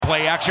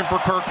Play action for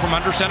Kirk from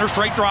under center,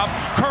 straight drop.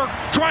 Kirk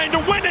trying to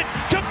win it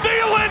to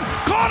Thielen,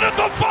 caught at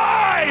the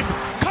 5.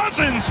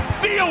 Cousins,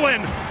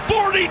 Thielen,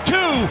 42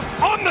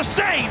 on the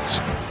Saints.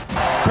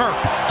 Kirk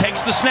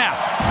takes the snap,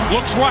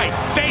 looks right,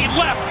 fade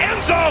left,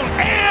 end zone,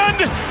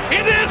 and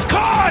it is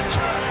caught!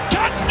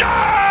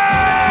 Touchdown!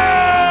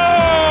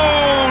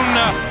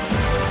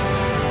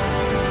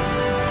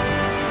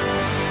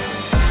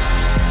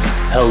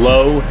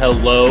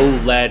 Hello,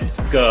 let's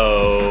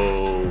go.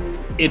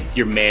 It's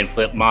your man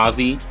Flip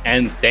Mozzie,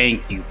 and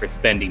thank you for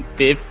spending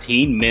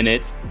 15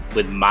 minutes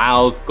with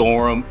Miles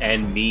Gorham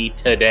and me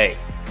today.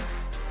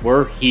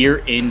 We're here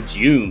in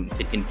June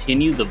to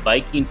continue the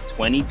Vikings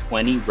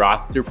 2020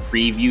 roster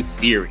preview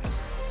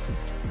series.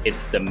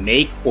 It's the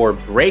make or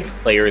break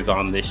players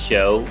on this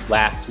show.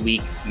 Last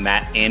week,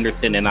 Matt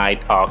Anderson and I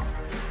talked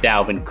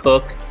Dalvin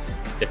Cook,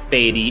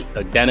 Ifeadi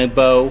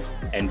Odenigbo,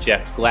 and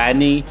Jeff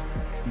Gladney.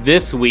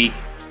 This week,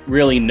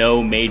 really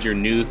no major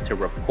news to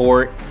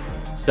report,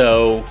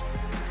 so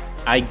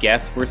I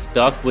guess we're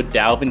stuck with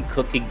Dalvin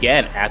Cook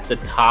again at the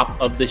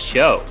top of the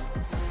show.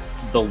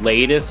 The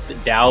latest,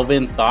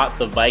 Dalvin thought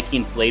the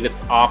Vikings'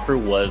 latest offer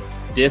was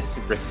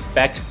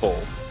disrespectful.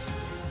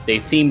 They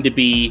seem to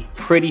be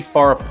pretty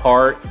far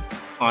apart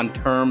on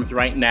terms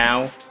right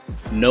now.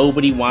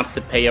 Nobody wants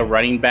to pay a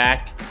running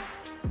back,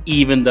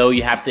 even though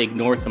you have to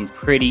ignore some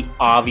pretty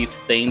obvious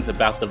things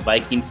about the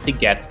Vikings to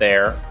get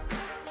there.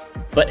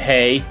 But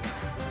hey,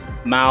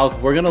 Miles,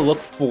 we're going to look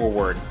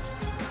forward.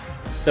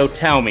 So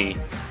tell me,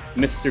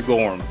 Mr.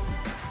 Gorham,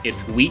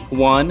 it's week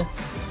 1,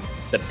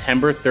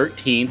 September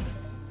 13th.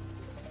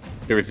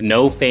 There's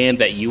no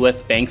fans at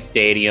US Bank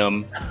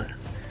Stadium.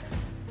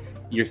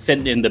 You're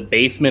sitting in the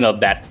basement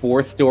of that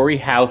 4-story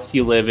house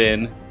you live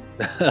in.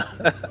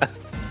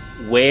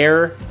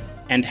 Where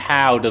and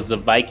how does the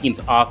Vikings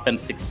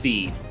offense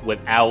succeed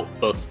without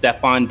both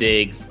Stephon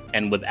Diggs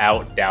and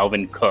without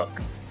Dalvin Cook?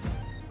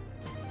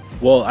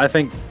 Well, I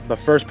think the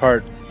first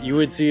part, you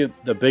would see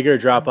the bigger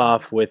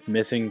drop-off with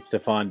missing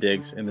Stephon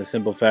Diggs in the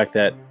simple fact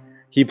that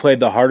he played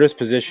the hardest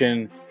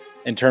position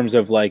in terms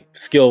of like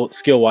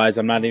skill-wise.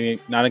 I'm not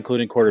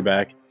including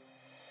quarterback.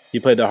 He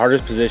played the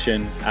hardest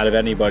position out of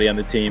anybody on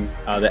the team,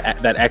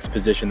 that X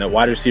position, that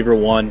wide receiver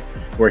 1,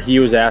 where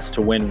he was asked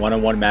to win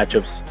one-on-one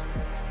matchups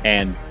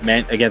and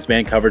against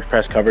man coverage,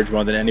 press coverage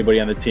more than anybody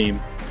on the team.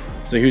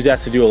 So he was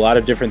asked to do a lot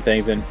of different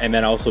things and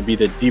then also be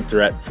the deep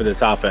threat for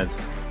this offense.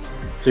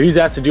 So he was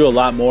asked to do a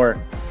lot more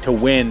to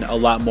win a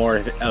lot more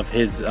of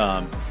his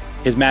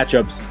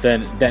matchups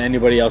than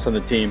anybody else on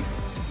the team.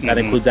 That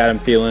includes Adam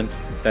Thielen.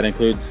 That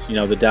includes, the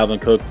Dalvin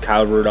Cook,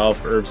 Kyle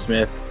Rudolph, Irv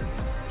Smith,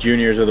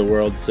 juniors of the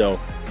world. So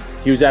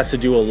he was asked to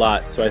do a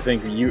lot. So I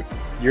think you're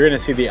going to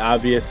see the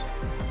obvious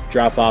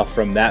drop off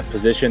from that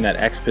position, that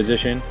X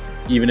position,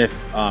 even if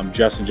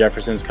Justin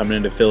Jefferson's coming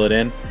in to fill it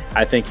in.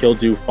 I think he'll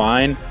do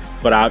fine,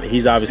 but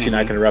he's obviously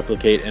not going to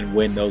replicate and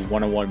win those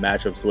one-on-one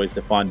matchups the way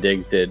Stephon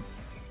Diggs did.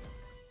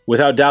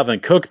 Without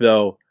Dalvin Cook,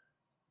 though,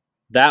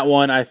 that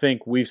one, I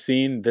think we've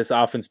seen this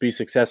offense be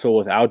successful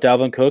without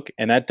Dalvin Cook,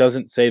 and that's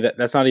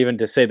not even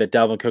to say that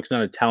Dalvin Cook's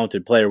not a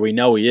talented player. We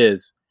know he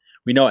is.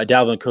 We know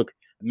Dalvin Cook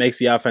makes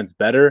the offense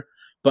better,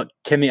 but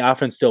can the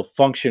offense still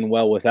function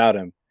well without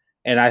him?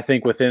 And I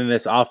think within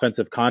this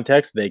offensive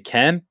context, they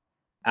can.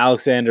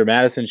 Alexander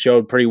Mattison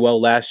showed pretty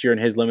well last year in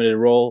his limited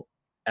role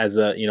as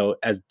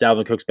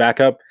Dalvin Cook's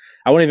backup.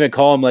 I wouldn't even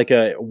call him like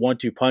a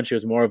 1-2 punch. It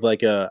was more of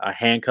like a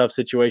handcuff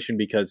situation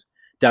because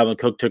Dalvin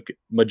Cook took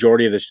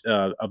majority of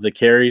the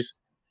carries,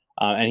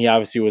 and he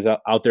obviously was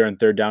out there in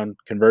third down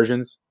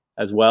conversions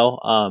as well.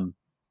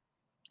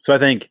 So I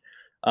think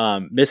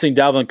missing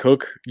Dalvin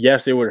Cook,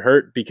 yes, it would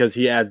hurt because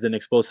he adds an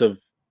explosive,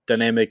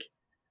 dynamic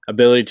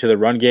ability to the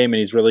run game, and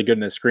he's really good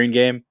in the screen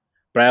game.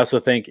 But I also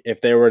think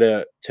if they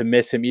were to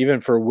miss him even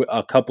for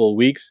a couple of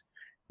weeks,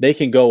 they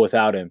can go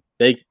without him.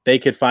 They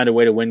could find a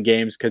way to win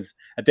games because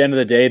at the end of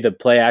the day, the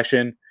play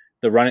action,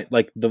 the running,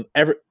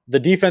 the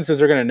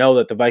defenses are going to know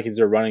that the Vikings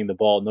are running the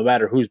ball no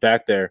matter who's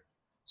back there.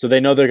 So they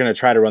know they're going to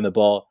try to run the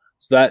ball.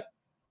 So that,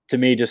 to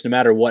me, just no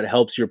matter what,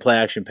 helps your play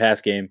action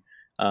pass game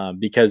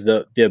because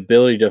the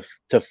ability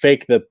to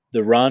fake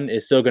the run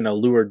is still going to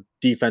lure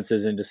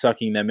defenses into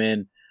sucking them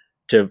in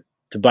to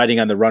biting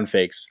on the run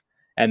fakes.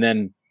 And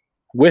then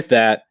with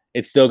that,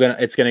 it's going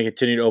to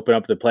continue to open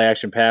up the play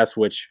action pass,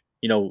 which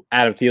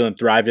Adam Thielen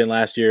thrived in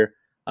last year.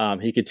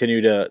 He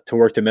continued to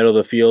work the middle of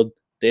the field,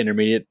 the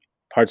intermediate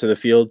parts of the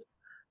field.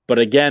 But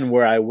again,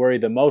 where I worry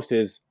the most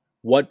is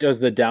what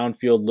does the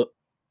downfield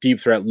deep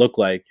threat look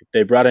like?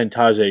 They brought in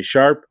Tajay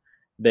Sharp,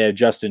 they have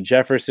Justin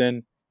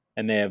Jefferson,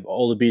 and they have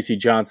Olabisi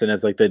Johnson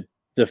as like the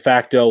de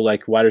facto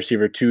like wide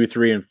receiver 2,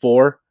 3, and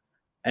 4.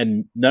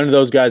 And none of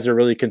those guys are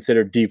really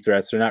considered deep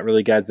threats. They're not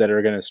really guys that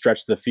are going to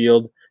stretch the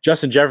field.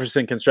 Justin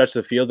Jefferson can stretch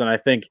the field, and I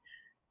think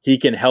he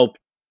can help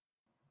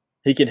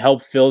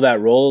fill that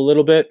role a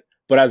little bit.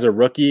 But as a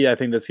rookie, I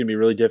think that's going to be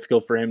really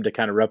difficult for him to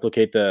kind of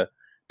replicate the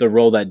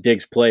role that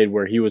Diggs played,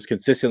 where he was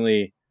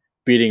consistently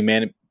beating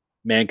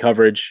man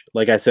coverage.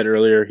 Like I said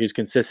earlier, he's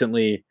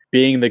consistently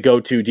being the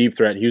go-to deep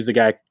threat. He was the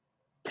guy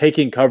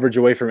taking coverage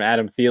away from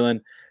Adam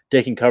Thielen,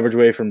 taking coverage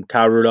away from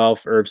Kyle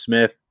Rudolph, Irv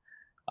Smith.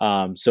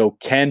 So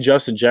can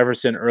Justin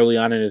Jefferson early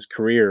on in his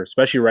career,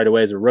 especially right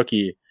away as a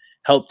rookie,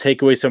 help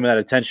take away some of that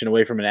attention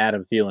away from an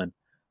Adam Thielen?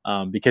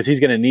 Because he's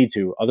going to need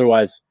to.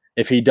 Otherwise,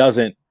 if he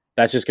doesn't,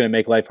 that's just going to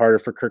make life harder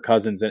for Kirk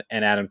Cousins and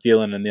Adam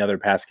Thielen and the other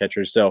pass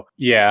catchers. So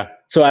yeah.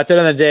 So at the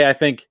end of the day, I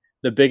think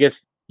the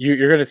biggest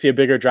you're going to see a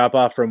bigger drop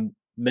off from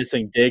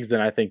missing Diggs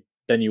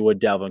than you would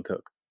Dalvin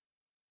Cook.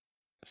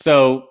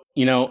 So,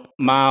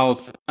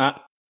 Miles, I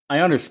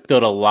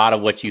understood a lot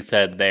of what you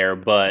said there,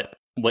 but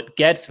what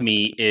gets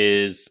me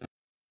is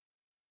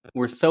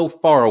we're so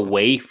far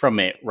away from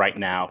it right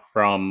now,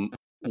 from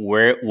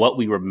what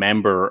we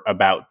remember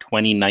about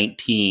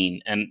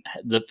 2019, and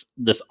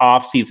this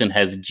offseason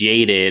has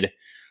jaded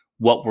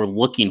what we're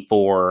looking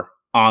for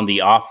on the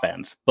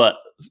offense. But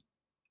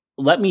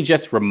let me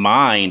just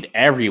remind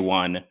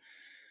everyone,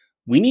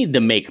 we need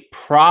to make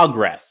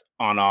progress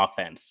on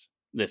offense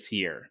this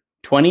year.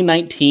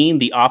 2019,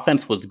 the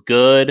offense was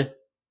good,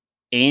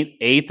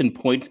 eighth in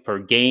points per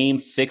game,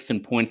 sixth in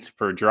points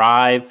per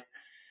drive.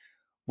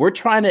 We're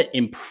trying to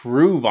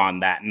improve on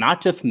that,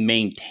 not just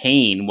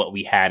maintain what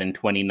we had in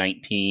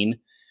 2019,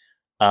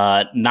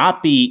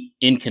 not be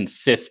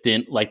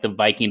inconsistent like the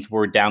Vikings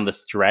were down the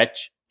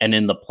stretch and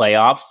in the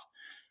playoffs.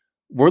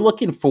 We're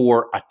looking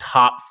for a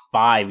top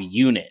 5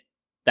 unit.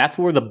 That's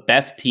where the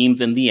best teams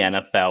in the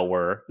NFL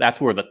were.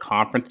 That's where the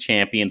conference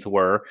champions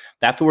were.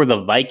 That's where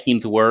the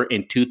Vikings were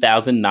in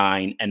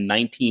 2009 and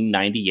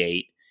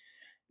 1998.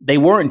 They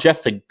weren't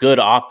just a good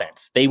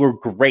offense. They were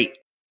great.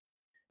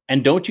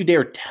 And don't you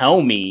dare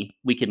tell me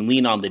we can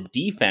lean on the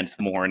defense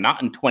more.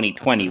 Not in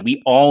 2020.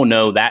 We all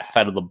know that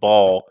side of the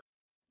ball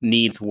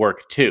needs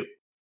work too.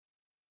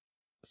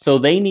 So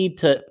they need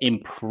to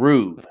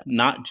improve,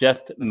 not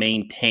just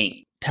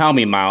maintain. Tell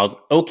me, Miles,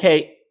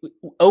 okay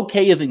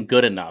isn't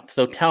good enough.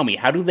 So tell me,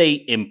 how do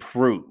they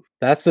improve?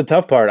 That's the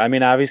tough part. I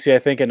mean, obviously, I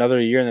think another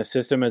year in the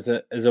system is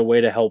a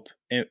way to help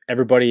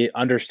everybody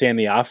understand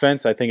the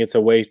offense. I think it's a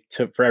way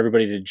for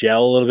everybody to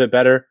gel a little bit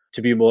better,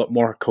 to be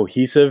more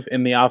cohesive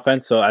in the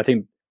offense. So I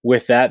think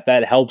with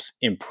that helps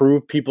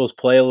improve people's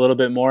play a little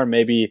bit more.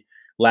 Maybe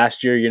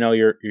last year,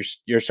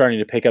 you're starting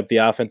to pick up the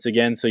offense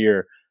again, so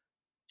you're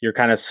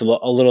kind of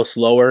a little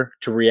slower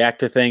to react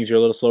to things. You're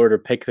a little slower to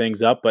pick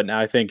things up. But now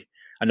I think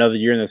another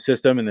year in the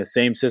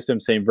system,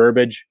 same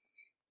verbiage,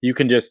 you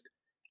can just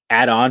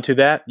add on to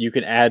that. You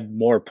can add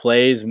more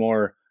plays,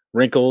 more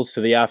wrinkles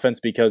to the offense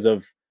because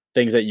of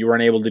things that you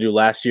weren't able to do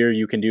last year.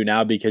 You can do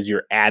now because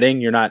you're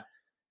adding. You're not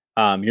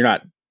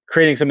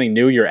creating something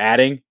new. You're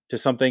adding to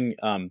something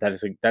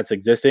that's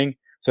existing.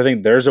 So I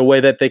think there's a way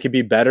that they could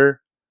be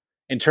better.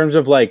 In terms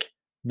of like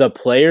the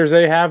players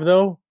they have,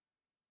 though,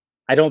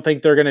 I don't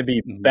think they're going to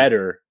be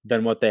better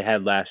than what they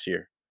had last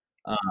year.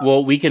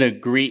 Well, we can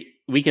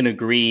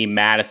agree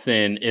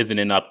Madison isn't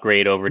an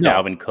upgrade over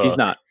Dalvin Cook. He's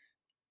not.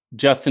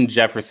 Justin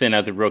Jefferson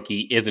as a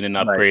rookie isn't an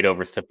upgrade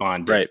over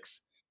Stephon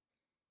Diggs.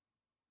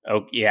 Right.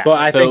 Oh, yeah. But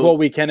I think what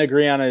we can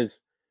agree on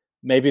is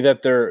maybe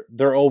that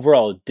their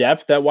overall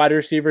depth at wide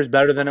receiver is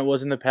better than it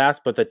was in the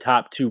past, but the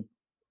top 2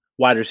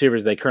 wide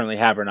receivers they currently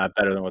have are not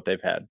better than what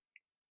they've had.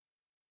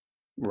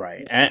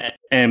 Right.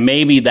 And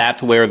maybe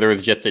that's where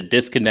there's just a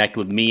disconnect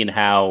with me and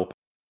how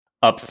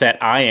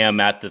upset I am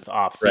at this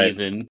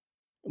offseason.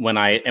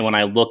 Right. When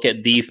I look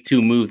at these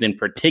 2 moves in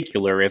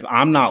particular, is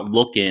I'm not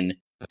looking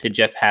to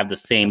just have the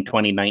same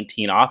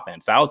 2019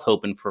 offense. I was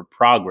hoping for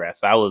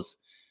progress. I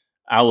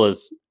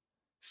was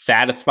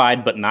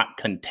satisfied but not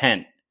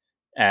content,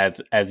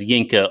 as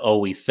Yinka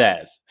always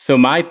says. So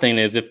my thing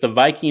is, if the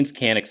Vikings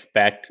can't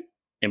expect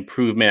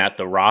improvement at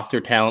the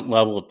roster talent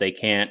level, if they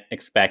can't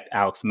expect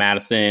Alex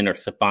Madison or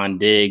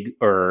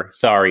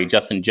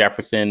Justin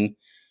Jefferson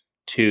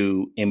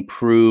to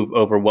improve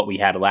over what we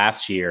had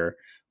last year,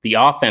 the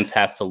offense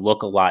has to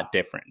look a lot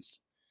different.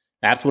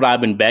 That's what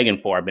I've been begging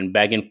for. I've been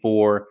begging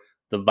for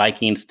the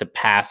Vikings to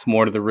pass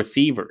more to the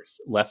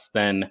receivers. Less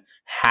than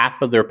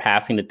half of their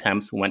passing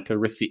attempts went to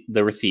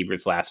the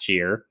receivers last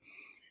year.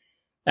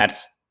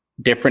 That's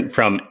different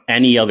from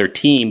any other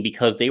team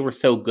because they were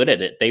so good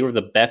at it. They were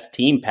the best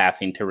team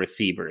passing to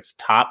receivers.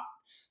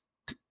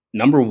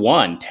 Number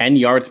 1, 10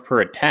 yards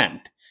per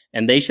attempt.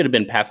 And they should have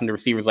been passing to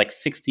receivers like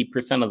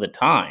 60% of the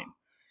time.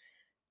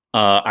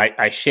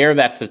 I share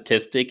that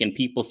statistic and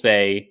people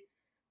say,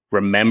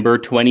 remember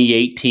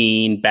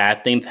 2018,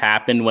 bad things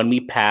happened when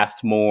we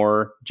passed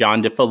more.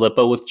 John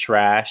DeFilippo was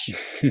trash.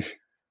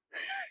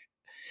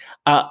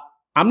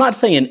 I'm not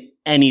saying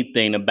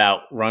anything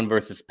about run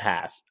versus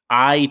pass.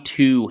 I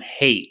too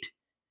hate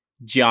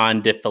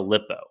John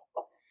DeFilippo.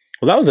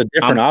 Well, that was a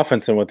different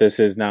offense than what this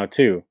is now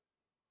too.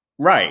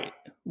 Right.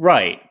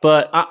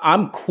 But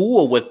I'm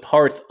cool with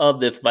parts of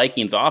this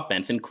Vikings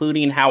offense,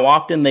 including how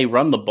often they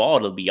run the ball,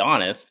 to be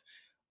honest.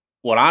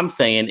 What I'm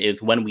saying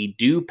is when we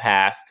do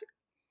pass,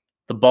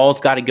 the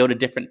ball's got to go to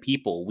different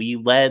people. We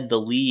led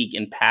the league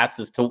in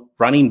passes to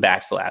running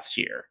backs last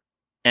year.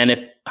 And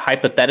if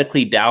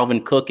hypothetically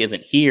Dalvin Cook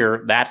isn't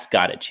here, that's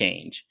got to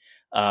change.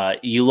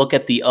 You look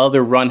at the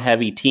other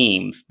run-heavy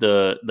teams,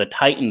 the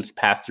Titans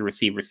pass the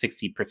receiver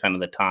 60% of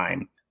the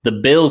time. The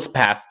Bills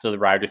pass to the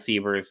wide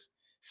receivers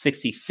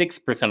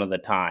 66% of the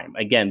time.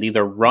 Again, these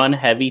are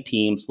run-heavy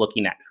teams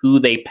looking at who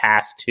they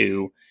pass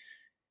to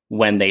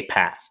when they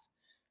passed.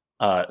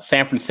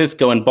 San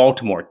Francisco and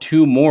Baltimore,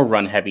 2 more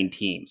run-heavy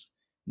teams.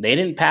 They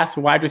didn't pass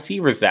the wide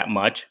receivers that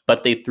much,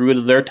 but they threw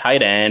to their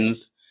tight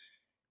ends,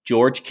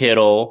 George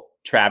Kittle,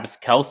 Travis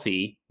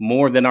Kelce,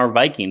 more than our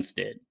Vikings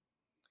did.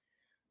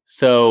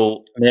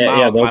 So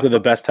Miles, those are the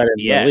best tight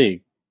ends in the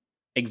league.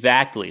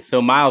 Exactly.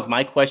 So Miles,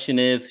 my question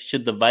is,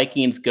 should the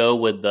Vikings go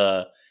with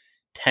the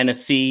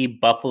Tennessee,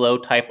 Buffalo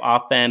type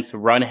offense,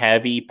 run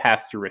heavy,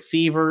 pass to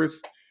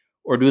receivers,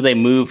 or do they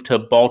move to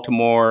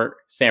Baltimore,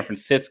 San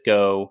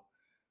Francisco,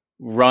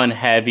 run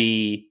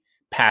heavy,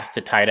 pass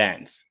to tight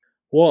ends?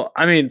 Well,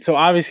 I mean, so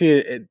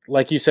obviously,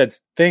 like you said,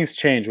 things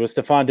change. With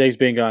Stephon Diggs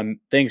being gone,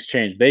 things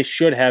changed. They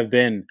should have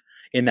been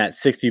in that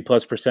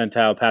 60-plus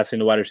percentile passing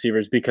to wide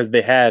receivers because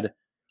they had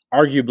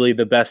arguably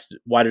the best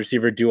wide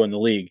receiver duo in the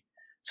league.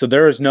 So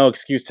there is no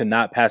excuse to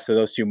not pass to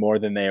those two more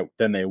than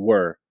they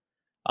were.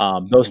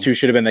 Those two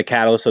should have been the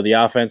catalyst of the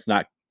offense,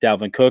 not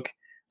Dalvin Cook.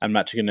 I'm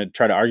not going to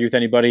try to argue with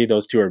anybody.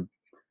 Those two are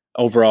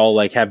overall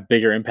have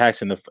bigger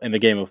impacts in the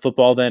game of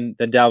football than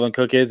Dalvin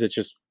Cook is. It's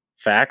just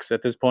facts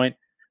at this point.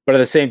 But at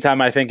the same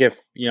time, I think if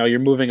you're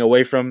moving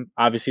away from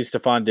obviously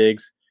Stephon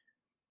Diggs,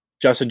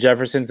 Justin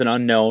Jefferson's an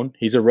unknown.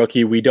 He's a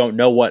rookie. We don't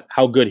know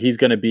how good he's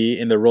going to be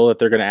in the role that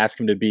they're going to ask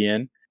him to be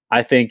in.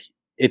 I think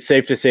it's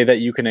safe to say that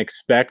you can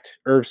expect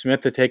Irv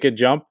Smith to take a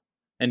jump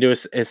into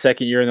his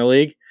second year in the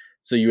league.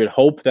 So you would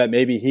hope that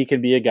maybe he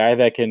can be a guy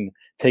that can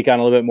take on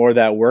a little bit more of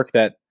that work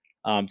that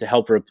to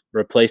help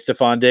replace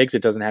Stephon Diggs.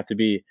 It doesn't have to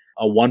be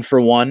a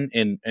 1-for-1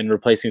 in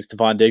replacing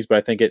Stephon Diggs, but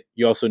I think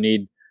you also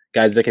need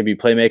guys that can be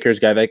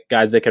playmakers,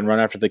 guys that can run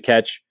after the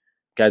catch,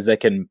 guys that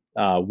can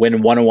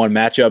win one-on-one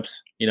matchups.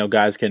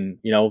 Guys can,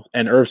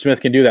 and Irv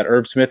Smith can do that.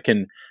 Irv Smith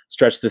can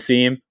stretch the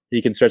seam.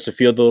 He can stretch the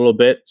field a little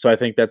bit. So I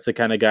think that's the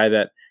kind of guy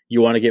that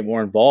you want to get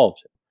more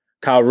involved.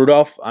 Kyle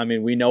Rudolph, I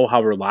mean, we know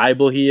how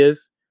reliable he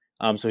is.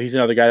 So he's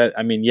another guy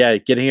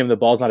that, getting him the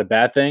ball is not a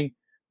bad thing,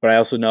 but I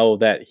also know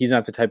that he's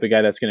not the type of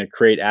guy that's going to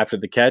create after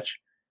the catch.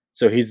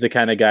 So he's the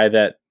kind of guy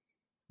that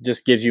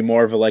just gives you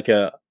more of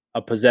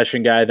a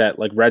possession guy, that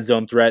red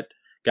zone threat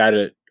guy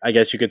to, I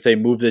guess you could say,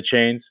 move the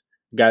chains,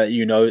 guy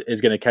that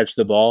is going to catch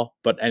the ball.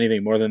 But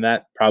anything more than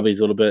that probably is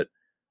a little bit,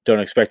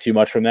 don't expect too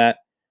much from that.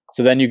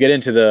 So then you get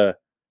into the,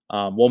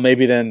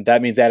 maybe then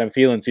that means Adam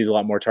Thielen sees a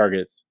lot more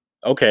targets.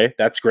 Okay,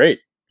 that's great.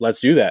 Let's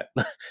do that.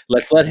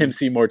 Let's let him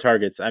see more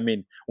targets. I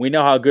mean, we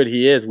know how good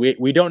he is.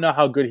 We don't know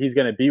how good he's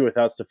going to be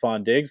without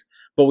Stephon Diggs,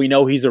 but we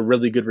know he's a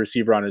really good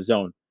receiver in his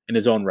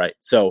own right.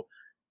 So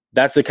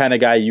that's the kind of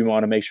guy you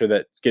want to make sure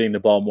that's getting the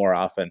ball more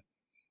often.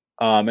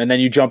 And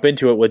then you jump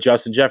into it with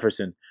Justin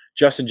Jefferson.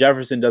 Justin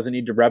Jefferson doesn't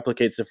need to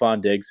replicate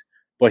Stephon Diggs,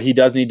 but he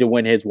does need to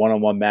win his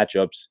one-on-one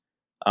matchups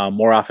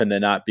more often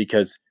than not,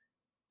 because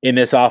in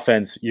this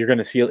offense, he's going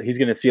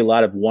to see a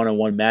lot of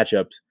one-on-one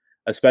matchups,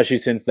 especially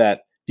since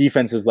that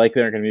defenses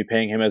likely aren't going to be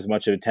paying him as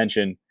much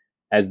attention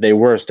as they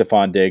were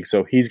Stephon Diggs.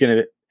 So he's going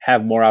to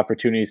have more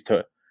opportunities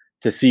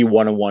to see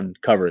one-on-one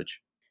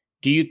coverage.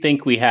 Do you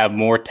think we have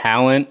more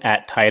talent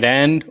at tight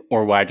end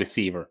or wide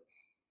receiver?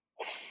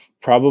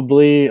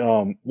 Probably.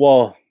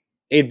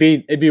 It'd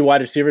be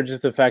wide receiver.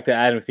 Just the fact that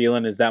Adam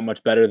Thielen is that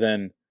much better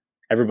than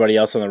everybody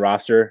else on the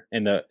roster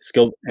in the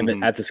skill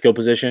at the skill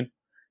position.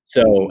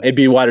 So it'd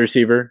be wide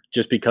receiver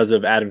just because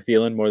of Adam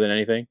Thielen more than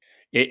anything.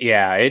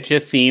 It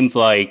just seems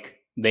like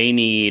they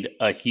need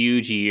a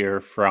huge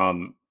year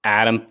from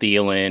Adam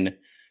Thielen,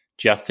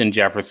 Justin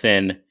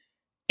Jefferson,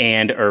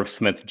 and Irv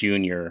Smith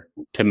Jr.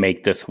 to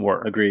make this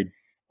work. Agreed.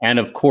 And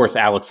of course,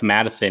 Alex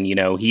Madison,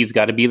 he's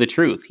got to be the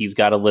truth. He's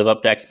got to live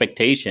up to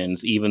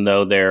expectations, even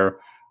though they're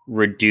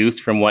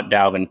reduced from what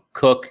Dalvin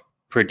Cook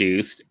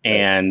produced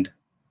and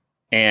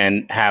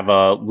have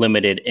a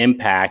limited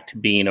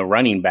impact being a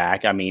running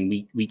back. I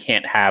mean, we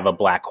can't have a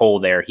black hole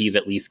there. He's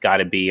at least got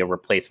to be a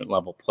replacement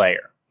level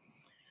player.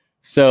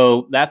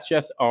 So that's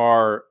just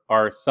our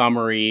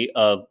summary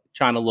of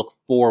trying to look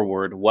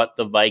forward, what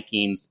the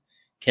Vikings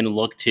can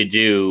look to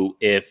do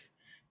if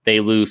they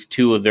lose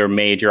 2 of their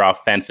major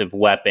offensive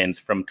weapons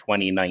from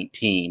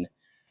 2019.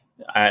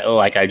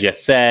 Like I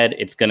just said,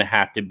 it's going to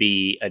have to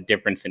be a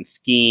difference in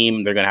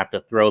scheme. They're going to have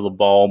to throw the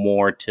ball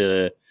more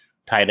to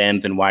tight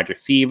ends and wide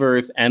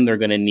receivers, and they're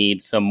going to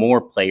need some more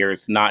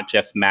players, not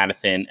just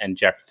Madison and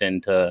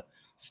Jefferson, to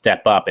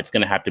step up. It's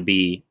going to have to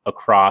be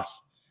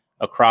across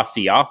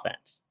the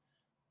offense.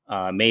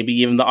 Maybe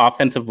even the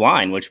offensive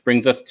line, which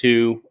brings us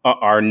to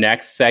our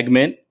next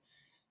segment,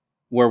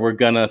 where we're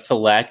going to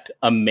select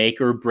a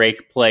make or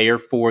break player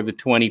for the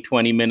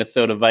 2020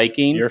 Minnesota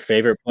Vikings. Your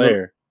favorite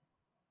player.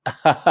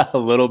 A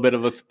little bit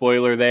of a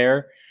spoiler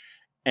there.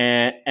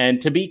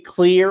 And to be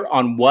clear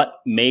on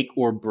what make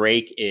or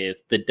break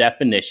is, the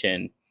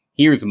definition,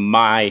 here's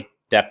my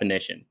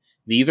definition.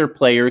 These are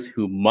players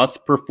who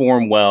must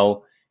perform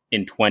well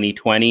in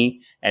 2020.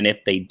 And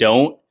if they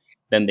don't,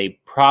 then they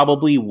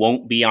probably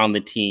won't be on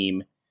the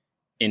team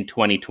in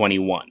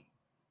 2021.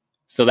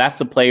 So that's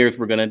the players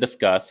we're going to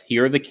discuss.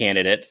 Here are the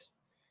candidates.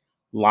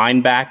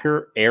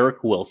 linebacker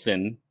Eric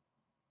Wilson,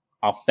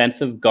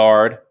 offensive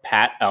guard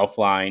Pat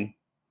Elflein,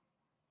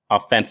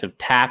 offensive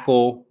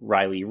tackle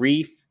Riley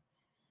Reiff,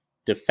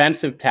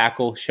 defensive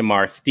tackle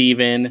Shamar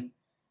Stephen,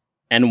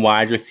 and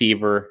wide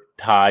receiver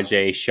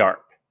Tajay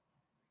Sharp.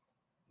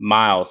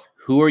 Miles,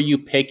 who are you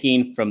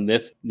picking from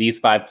these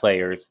 5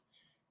 players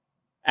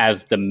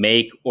as the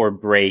make or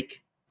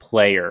break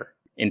player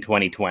in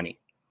 2020?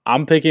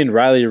 I'm picking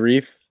Riley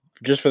Reiff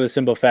just for the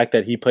simple fact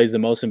that he plays the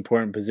most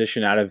important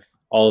position out of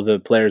all of the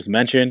players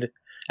mentioned,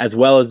 as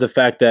well as the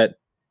fact that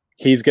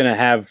he's going to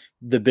have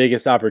the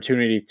biggest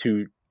opportunity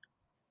to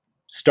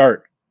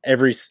start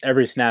every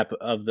snap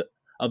of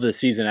the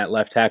season at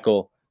left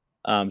tackle.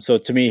 So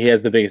to me, he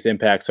has the biggest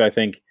impact. So I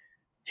think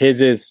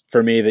his is,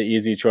 for me, the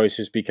easy choice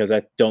just because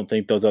I don't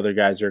think those other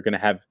guys are going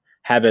to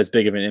have as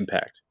big of an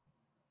impact.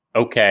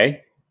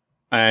 Okay.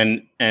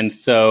 And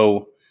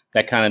so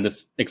that kind of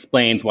just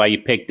explains why you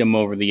picked him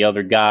over the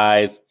other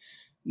guys.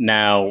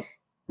 Now,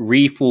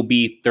 Reiff will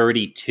be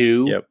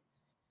 32. Yep.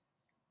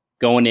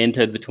 Going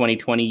into the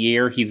 2020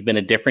 year. He's been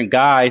a different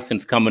guy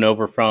since coming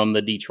over from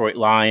the Detroit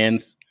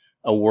Lions,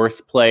 a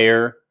worse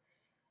player.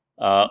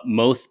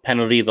 Most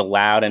penalties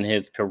allowed in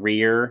his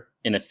career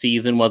in a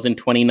season was in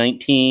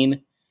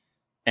 2019,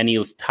 and he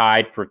was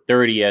tied for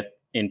 30th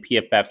in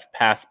PFF's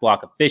pass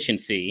block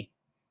efficiency.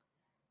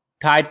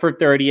 Tied for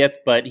 30th,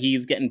 but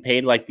he's getting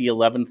paid like the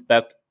 11th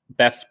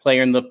best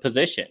player in the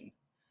position.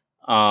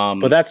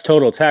 But that's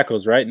total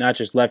tackles, right? Not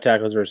just left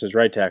tackles versus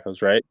right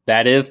tackles, right?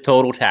 That is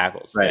total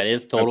tackles. Right. That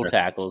is total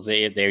tackles.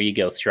 There you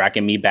go,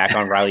 striking me back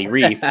on Riley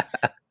Reiff.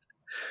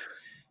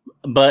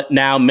 But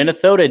now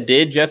Minnesota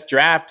did just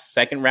draft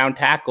second-round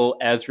tackle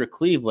Ezra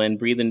Cleveland,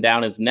 breathing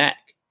down his neck.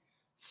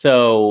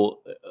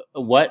 So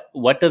what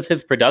does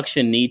his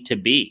production need to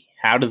be?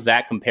 How does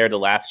that compare to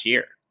last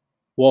year?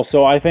 Well,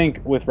 so I think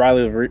with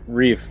Riley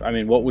Reiff, I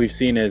mean, what we've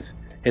seen is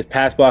his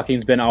pass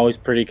blocking's been always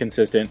pretty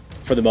consistent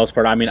for the most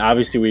part. I mean,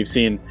 obviously we've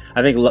seen,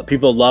 I think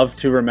people love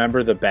to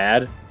remember the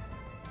bad,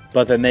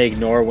 but then they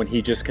ignore when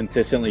he just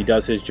consistently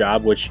does his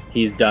job, which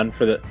he's done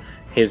for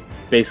his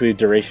basically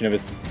duration of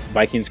his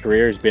Vikings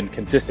career has been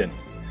consistent.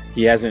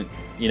 He hasn't,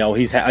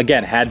 he's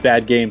again had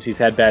bad games. He's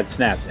had bad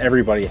snaps.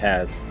 Everybody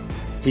has.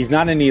 He's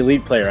not an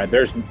elite player.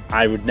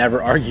 I would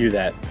never argue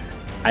that.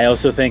 I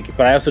also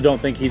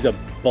don't think he's a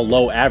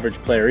below average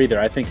player either.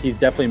 I think he's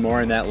definitely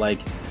more in that like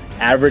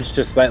average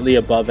to slightly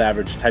above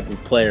average type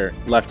of player,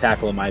 left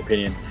tackle in my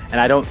opinion. And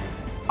I don't,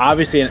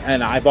 obviously,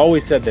 and I've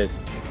always said this,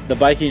 the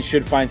Vikings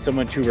should find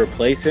someone to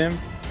replace him,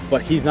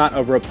 but he's not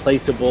a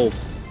replaceable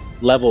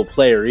level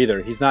player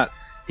either. He's not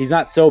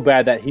so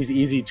bad that he's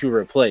easy to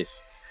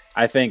replace.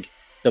 I think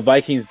the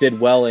Vikings did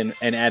well in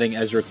adding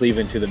Ezra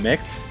Cleveland to the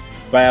mix,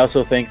 but I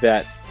also think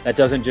that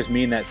doesn't just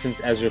mean that since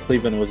Ezra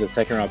Cleveland was a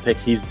second-round pick,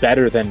 he's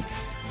better than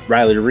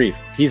Riley Reiff.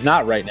 He's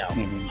not right now,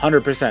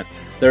 100%.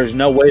 There's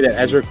no way that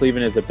Ezra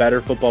Cleveland is a better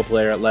football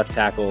player at left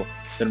tackle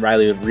than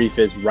Riley Reiff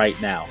is right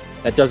now.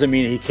 That doesn't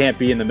mean he can't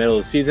be in the middle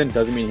of the season.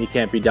 Doesn't mean he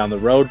can't be down the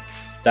road.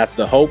 That's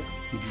the hope.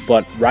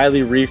 But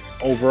Riley Reiff,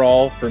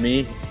 overall, for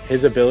me,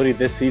 his ability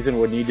this season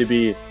would need to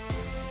be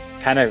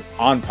kind of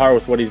on par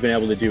with what he's been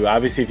able to do.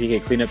 Obviously, if he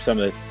could clean up some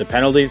of the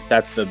penalties,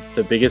 that's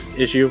the biggest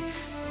issue.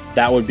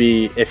 That would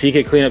be, if he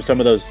could clean up some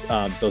of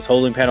those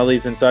holding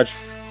penalties and such,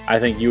 I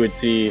think you would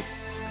see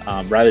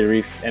Riley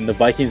Reiff and the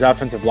Vikings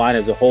offensive line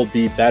as a whole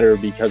be better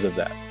because of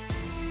that.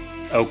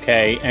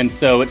 Okay, and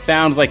so it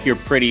sounds like you're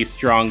pretty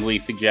strongly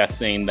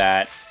suggesting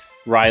that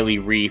Riley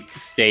Reiff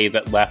stays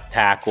at left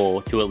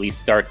tackle to at least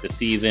start the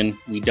season.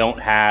 We don't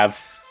have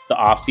the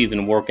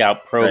offseason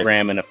workout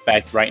program in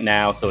effect right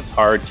now, so it's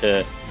hard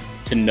to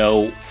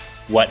know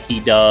what he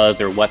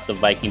does or what the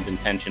Vikings'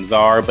 intentions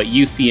are, but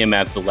you see him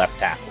as the left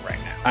tackle right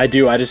now. I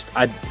do.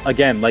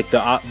 Again, like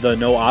the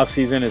no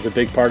offseason is a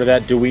big part of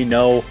that. Do we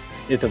know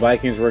if the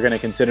Vikings were going to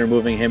consider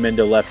moving him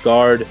into left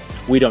guard?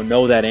 We don't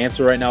know that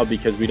answer right now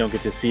because we don't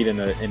get to see it in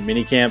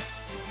minicamp.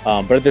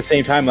 But at the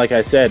same time, like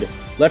I said,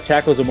 left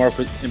tackle is a more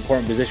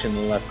important position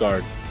than left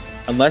guard.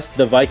 Unless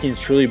the Vikings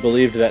truly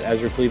believed that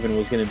Ezra Cleveland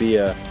was going to be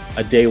a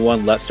day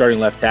one starting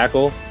left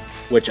tackle,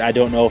 which I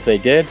don't know if they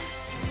did.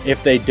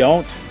 If they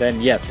don't, then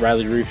yes,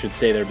 Riley Reiff should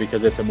stay there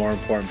because it's a more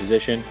important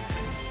position.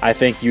 I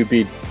think you'd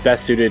be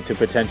best suited to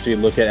potentially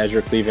look at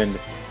Ezra Cleveland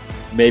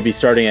maybe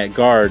starting at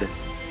guard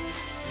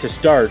to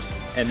start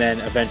and then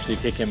eventually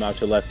kick him out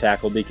to left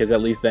tackle, because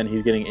at least then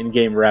he's getting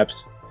in-game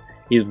reps.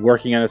 He's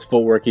working on his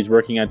footwork. He's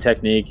working on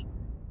technique.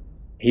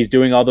 He's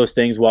doing all those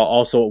things while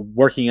also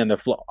working on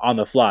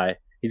the fly.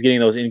 He's getting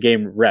those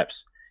in-game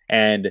reps.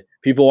 And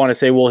people want to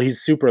say, well,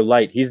 he's super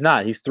light. He's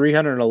not. He's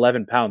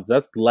 311 pounds.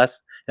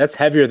 That's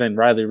heavier than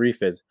Riley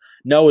Reiff is.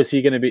 No, he's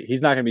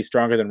not going to be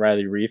stronger than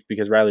Riley Reiff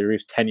because Riley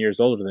Reiff's 10 years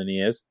older than he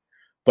is.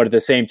 But at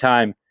the same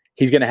time,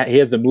 he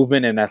has the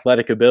movement and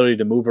athletic ability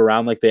to move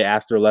around like they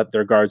asked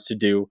their guards to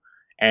do.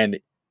 And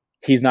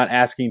he's not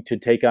asking to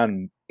take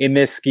on, in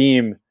this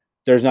scheme,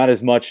 there's not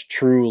as much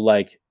true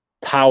like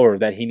power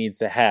that he needs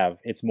to have.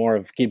 It's more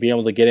of being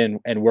able to get in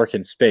and work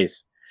in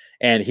space.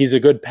 And he's a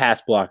good pass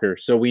blocker.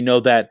 So we know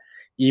that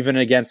even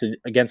against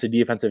a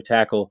defensive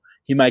tackle,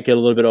 he might get a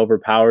little bit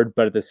overpowered,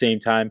 but at the same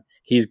time,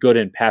 he's good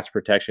in pass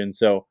protection.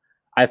 So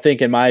I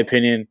think, in my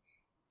opinion,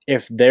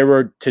 if they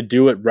were to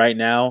do it right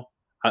now,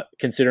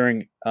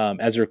 considering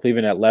Ezra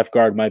Cleveland at left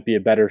guard might be a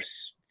better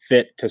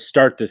fit to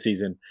start the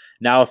season.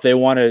 Now, if they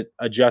want to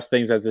adjust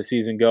things as the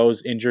season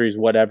goes, injuries,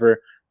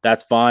 whatever,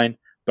 that's fine.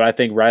 But I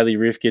think Riley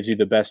Reiff gives you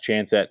the best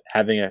chance at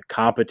having a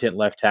competent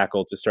left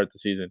tackle to start the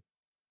season.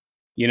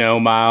 You know,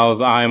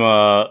 Miles, I'm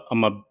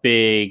a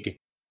big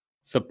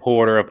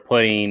supporter of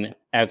putting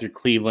Ezra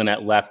Cleveland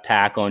at left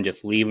tackle and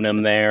just leaving him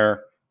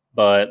there.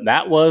 But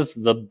that was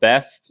the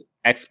best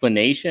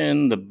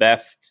explanation, the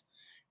best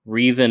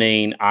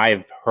reasoning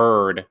I've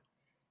heard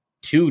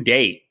to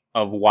date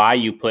of why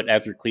you put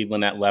Ezra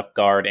Cleveland at left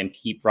guard and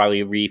keep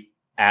Riley Reiff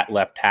at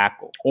left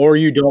tackle. Or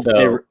you don't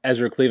play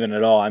Ezra Cleveland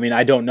at all. I mean,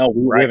 I don't know.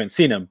 We haven't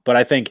seen him. But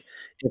I think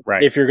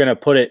if you're going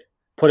to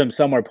put him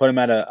somewhere, put him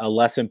at a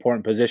less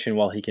important position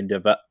while he can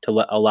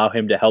allow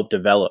him to help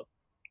develop.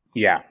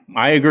 Yeah,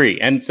 I agree.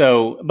 And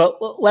so, but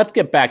let's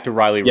get back to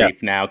Riley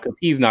Reiff now, because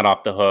he's not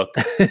off the hook.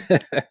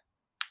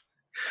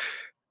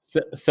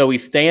 So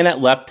he's staying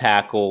at left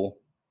tackle.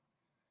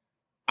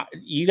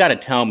 You got to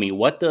tell me,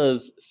 what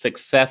does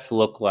success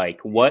look like?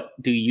 What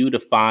do you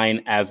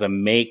define as a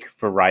make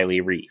for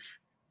Riley Reiff?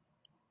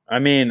 I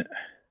mean,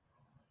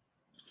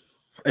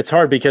 it's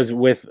hard because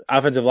with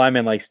offensive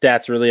linemen, like,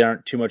 stats really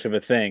aren't too much of a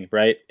thing,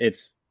 right?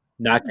 It's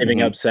not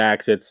giving up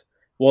sacks. It's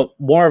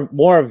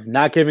more of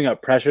not giving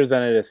up pressures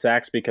than it is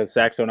sacks, because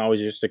sacks don't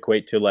always just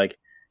equate to, like,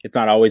 it's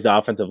not always the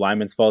offensive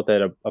lineman's fault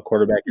that a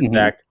quarterback gets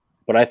sacked.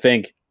 But I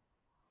think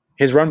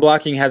his run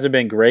blocking hasn't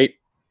been great.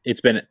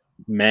 It's been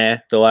meh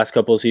the last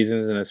couple of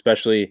seasons, and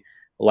especially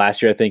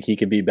last year. I think he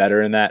could be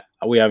better in that.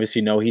 We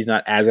obviously know he's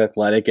not as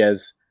athletic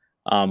as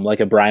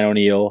like a Brian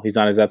O'Neill. He's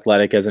not as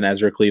athletic as an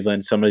Ezra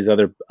Cleveland. Some of these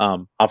other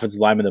offensive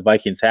linemen the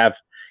Vikings have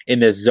in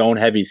this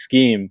zone-heavy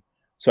scheme.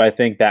 So I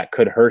think that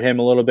could hurt him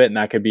a little bit, and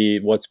that could be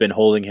what's been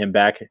holding him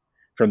back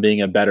from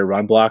being a better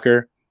run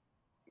blocker.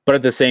 But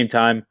at the same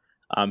time,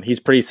 he's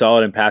pretty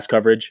solid in pass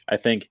coverage. I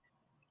think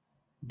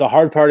the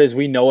hard part is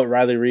we know what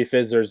Riley Reiff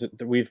is.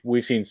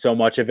 We've seen so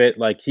much of it.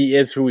 Like, he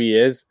is who he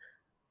is.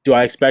 Do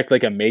I expect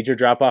like a major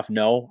drop off?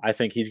 No. I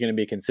think he's going to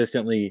be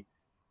consistently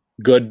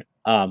good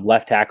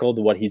left tackle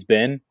to what he's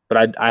been.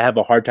 But I have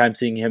a hard time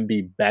seeing him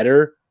be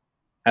better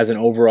as an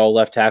overall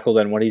left tackle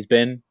than what he's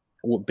been,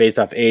 based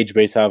off age,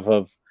 based off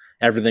of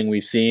everything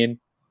we've seen.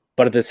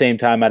 But at the same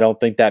time, I don't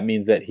think that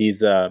means that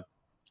he's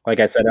like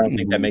I said, I don't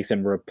think that makes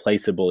him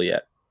replaceable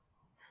yet.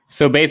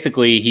 So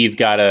basically, he's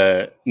got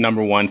to,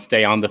 number one,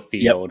 stay on the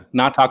field. Yep.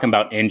 Not talking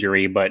about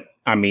injury, but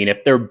I mean,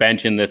 if they're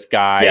benching this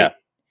guy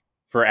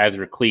for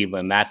Ezra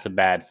Cleveland, that's a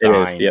bad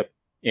sign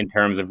in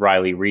terms of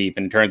Riley Reiff,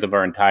 in terms of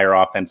our entire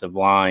offensive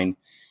line.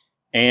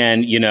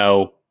 And, you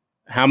know,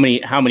 how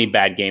many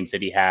bad games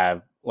did he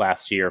have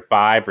last year?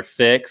 5 or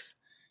 6?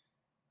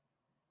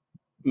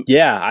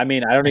 Yeah, I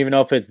mean, I don't even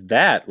know if it's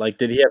that. Like,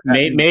 did he have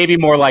maybe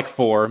more like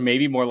 4?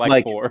 Maybe more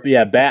like 4.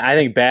 Yeah, bad. I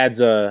think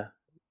bad's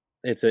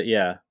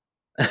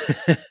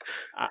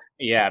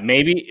yeah,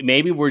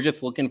 maybe we're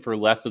just looking for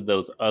less of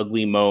those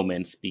ugly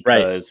moments,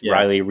 because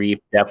Riley Reiff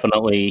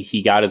definitely,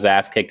 he got his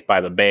ass kicked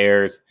by the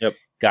Bears,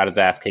 got his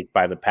ass kicked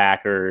by the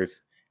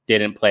Packers,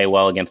 didn't play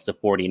well against the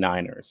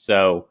 49ers.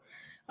 So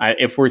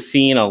if we're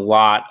seeing a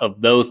lot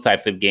of those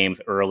types of games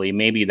early,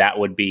 maybe that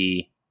would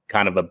be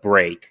kind of a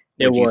break.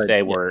 Would you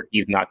say where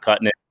he's not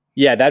cutting it?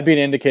 Yeah, that'd be an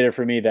indicator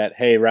for me that,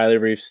 hey, Riley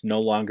Reiff's no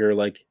longer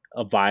like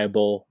a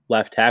viable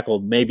left tackle.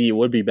 Maybe it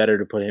would be better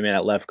to put him in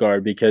at left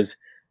guard, because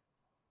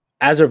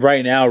as of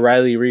right now,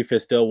 Riley Reiff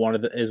is still one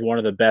of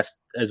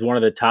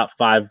the top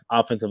 5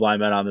 offensive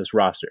linemen on this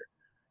roster.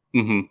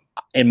 Mm-hmm.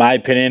 In my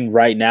opinion,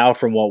 right now,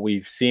 from what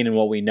we've seen and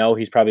what we know,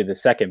 he's probably the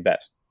second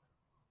best.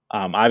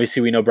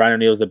 Obviously, we know Brian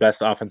O'Neill is the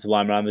best offensive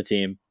lineman on the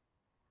team,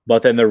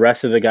 but then the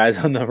rest of the guys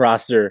on the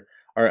roster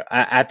are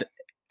at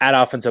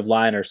offensive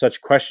line are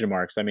such question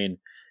marks. I mean,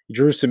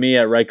 Drew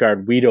Samia at right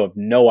guard, we don't have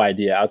no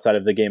idea outside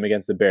of the game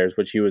against the Bears,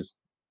 which he was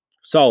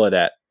solid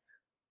at.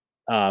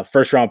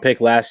 First round pick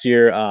last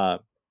year.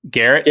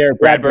 Garrett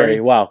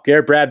Bradbury. Wow.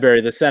 Garrett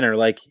Bradbury, the center.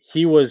 Like,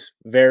 he was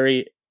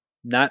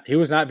not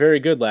very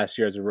good last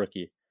year as a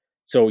rookie.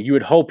 So you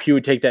would hope he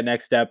would take that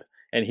next step,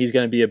 and he's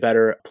going to be a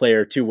better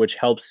player too, which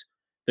helps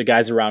the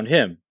guys around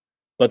him.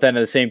 But then at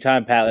the same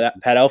time, Pat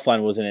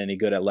Elflein wasn't any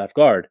good at left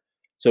guard.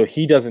 So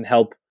he doesn't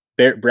help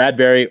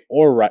Bradbury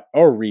or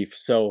Reiff.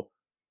 So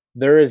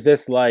there is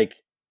this there's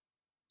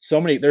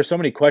so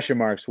many question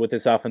marks with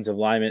this offensive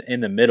lineman in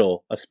the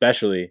middle,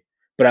 especially.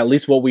 But at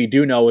least what we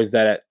do know is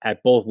that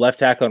at both left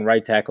tackle and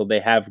right tackle, they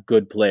have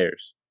good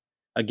players.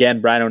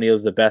 Again, Brian O'Neill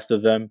is the best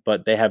of them,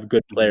 but they have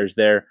good players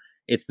there.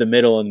 It's the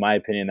middle, in my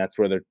opinion. That's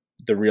where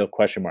the real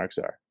question marks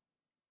are.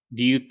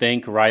 Do you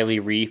think Riley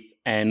Reiff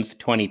ends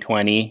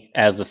 2020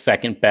 as the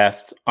second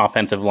best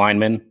offensive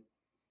lineman?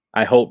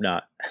 I hope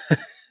not.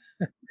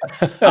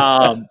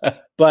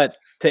 But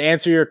to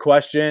answer your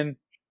question,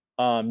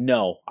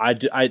 no. I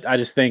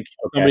just think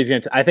somebody's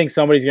going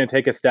to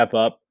take a step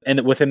up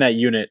and within that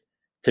unit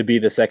to be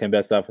the second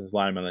best offensive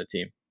lineman on the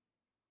team.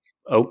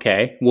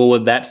 Okay. Well,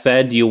 with that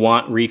said, do you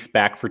want Reef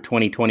back for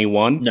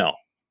 2021? No.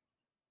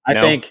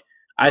 No?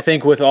 I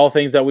think with all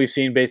things that we've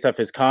seen based off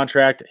his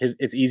contract,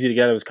 it's easy to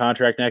get out of his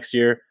contract next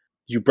year.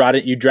 You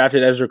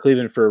drafted Ezra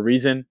Cleveland for a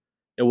reason.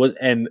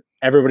 And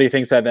everybody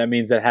thinks that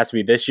means that it has to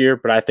be this year,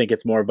 but I think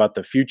it's more about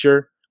the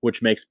future,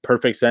 which makes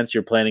perfect sense.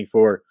 You're planning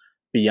for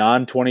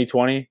beyond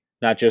 2020,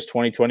 not just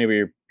 2020,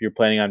 but you're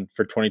planning on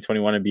for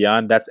 2021 and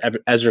beyond. That's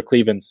Ezra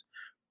Cleveland's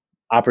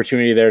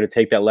opportunity there to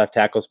take that left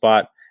tackle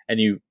spot, and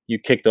you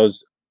kick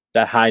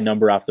that high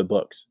number off the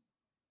books.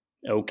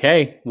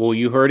 Okay. Well,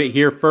 you heard it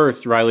here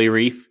first, Riley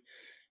Reef.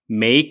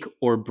 Make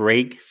or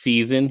break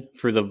season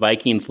for the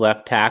Vikings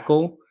left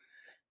tackle.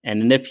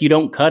 And if you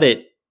don't cut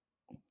it,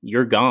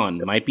 you're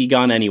gone. Might be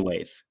gone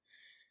anyways.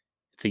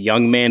 It's a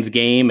young man's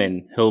game,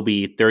 and he'll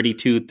be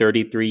 32,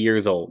 33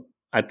 years old.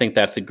 I think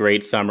that's a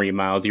great summary,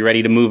 Miles. You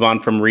ready to move on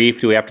from Reef?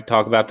 Do we have to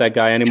talk about that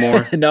guy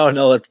anymore? No,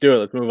 let's do it.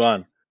 Let's move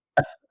on.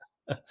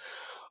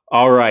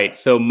 All right.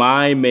 So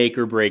my make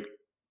or break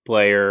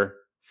player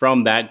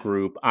from that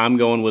group, I'm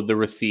going with the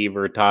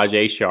receiver,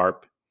 Tajae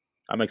Sharpe.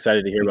 I'm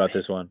excited to hear about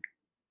this one.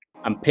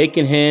 I'm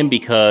picking him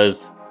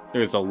because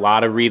there's a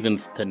lot of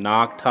reasons to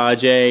knock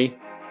Tajae,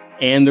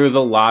 and there's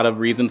a lot of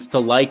reasons to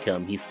like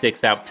him. He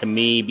sticks out to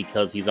me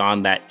because he's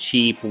on that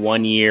cheap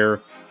 1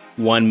 year,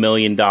 $1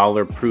 million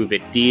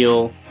prove-it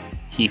deal.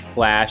 He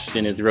flashed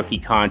in his rookie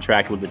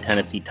contract with the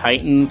Tennessee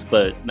Titans,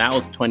 but that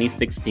was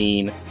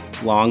 2016,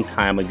 long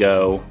time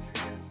ago.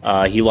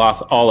 He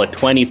lost all of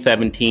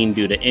 2017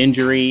 due to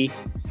injury.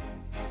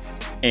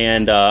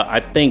 And I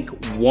think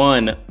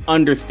one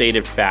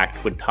understated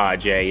fact with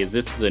Tajae is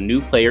this is a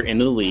new player in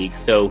the league,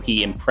 so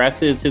he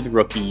impresses his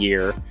rookie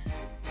year,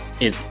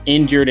 is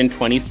injured in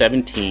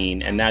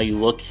 2017, and now you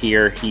look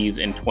here, he's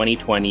in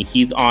 2020.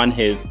 He's on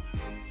his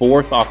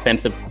fourth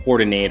offensive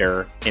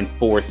coordinator in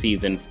 4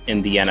 seasons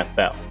in the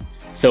NFL.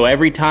 So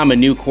every time a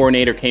new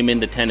coordinator came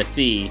into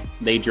Tennessee,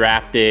 they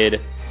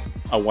drafted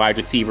a wide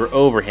receiver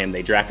over him.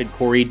 They drafted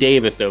Corey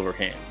Davis over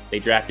him. They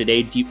drafted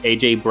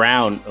A.J.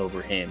 Brown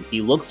over him. He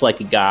looks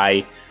like a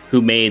guy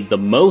who made the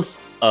most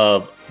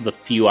of the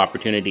few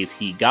opportunities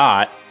he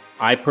got.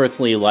 I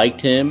personally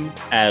liked him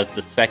as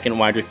the second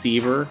wide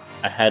receiver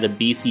ahead of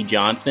B.C.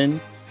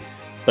 Johnson.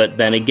 But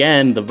then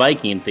again, the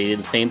Vikings, they did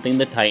the same thing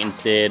the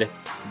Titans did.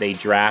 They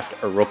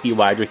draft a rookie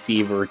wide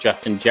receiver,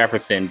 Justin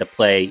Jefferson, to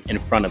play in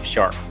front of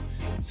Sharpe.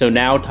 So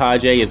now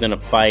Tajae is in a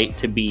fight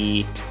to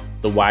be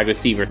the wide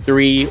receiver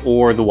 3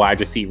 or the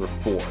wide receiver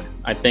 4.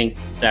 I think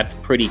that's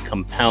pretty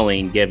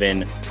compelling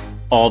given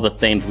all the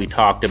things we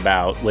talked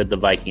about with the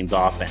Vikings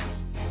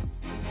offense.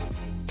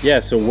 Yeah,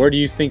 so where do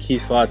you think he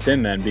slots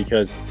in then?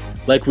 Because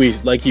like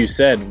you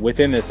said,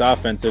 within this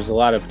offense, there's a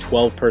lot of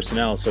 12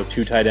 personnel. So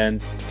 2 tight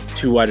ends,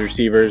 2 wide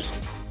receivers,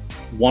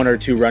 1 or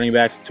 2 running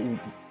backs,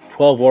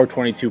 12 or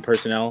 22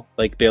 personnel.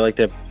 Like they like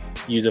to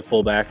use a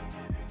fullback.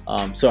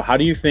 So how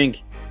do you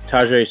think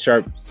Tajae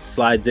Sharpe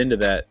slides into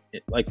that?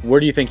 Like, where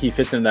do you think he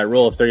fits into that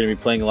role if they're going to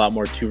be playing a lot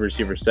more 2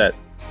 receiver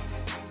sets?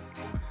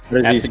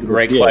 That's a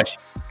great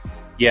question.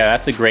 Yeah,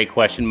 that's a great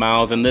question,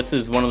 Miles. And this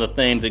is one of the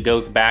things that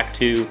goes back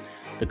to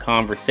the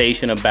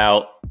conversation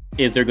about,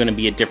 is there going to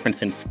be a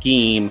difference in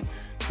scheme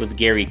with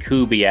Gary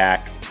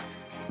Kubiak?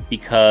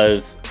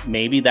 Because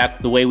maybe that's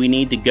the way we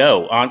need to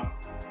go.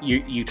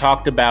 You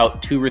talked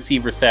about 2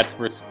 receiver sets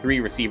versus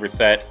 3 receiver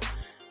sets.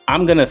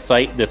 I'm going to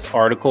cite this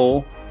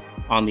article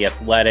on The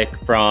Athletic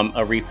from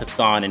Arif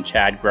Hassan and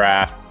Chad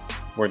Graff,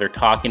 where they're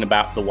talking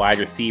about the wide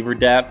receiver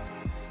depth.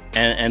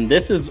 And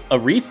this is,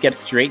 Arif gets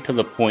straight to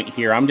the point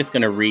here. I'm just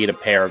going to read a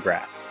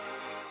paragraph.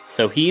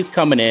 So he's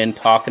coming in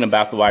talking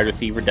about the wide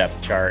receiver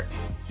depth chart.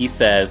 He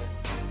says,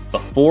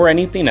 before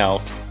anything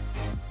else,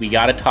 we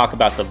got to talk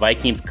about the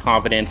Vikings'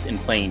 confidence in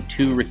playing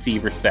 2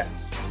 receiver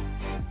sets.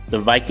 The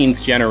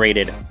Vikings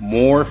generated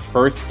more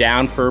first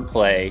down per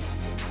play,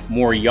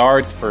 more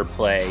yards per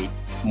play,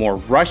 more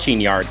rushing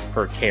yards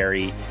per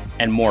carry,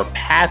 and more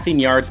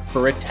passing yards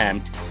per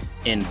attempt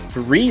in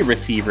 3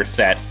 receiver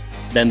sets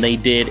than they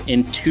did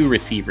in 2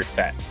 receiver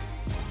sets.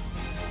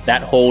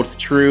 That holds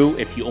true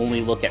if you only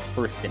look at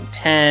 1st and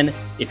 10,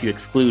 if you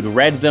exclude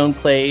red zone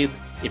plays,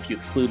 if you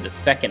exclude the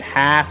second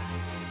half.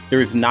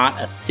 There's not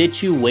a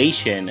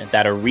situation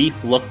that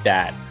Arif looked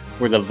at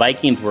where the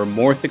Vikings were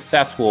more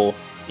successful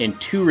in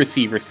 2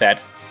 receiver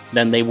sets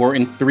than they were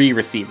in 3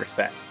 receiver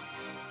sets.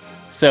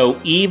 So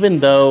even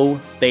though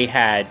they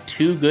had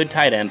 2 good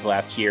tight ends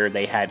last year,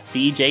 they had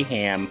C.J.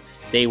 Ham,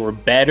 they were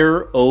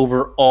better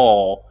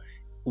overall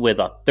with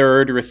a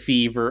 3rd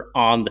receiver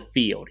on the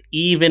field.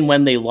 Even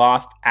when they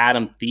lost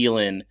Adam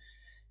Thielen,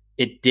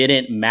 it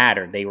didn't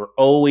matter. They were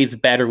always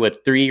better with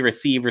 3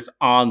 receivers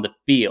on the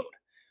field.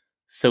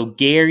 So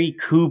Gary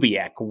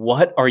Kubiak,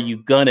 what are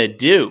you going to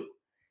do?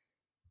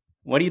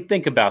 What do you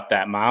think about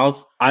that,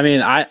 Miles? I mean,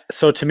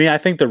 to me, I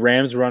think the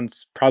Rams run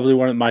probably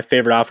one of my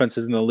favorite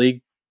offenses in the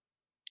league.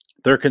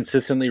 They're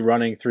consistently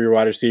running 3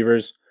 wide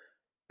receivers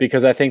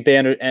because I think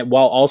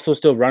while also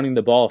still running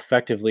the ball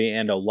effectively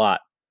and a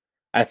lot.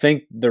 I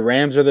think the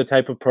Rams are the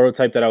type of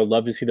prototype that I would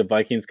love to see the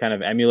Vikings kind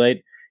of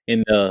emulate.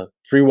 in the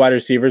 3 wide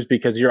receivers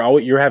because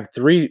you have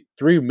three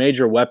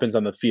major weapons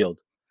on the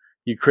field.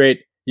 You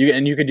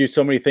can do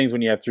so many things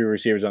when you have 3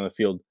 receivers on the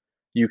field.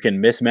 You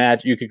can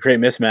create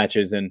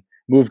mismatches and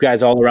move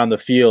guys all around the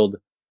field,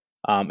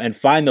 and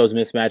find those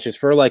mismatches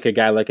for like a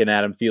guy like an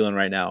Adam Thielen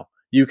right now.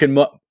 You can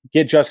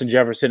get Justin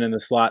Jefferson in the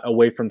slot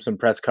away from some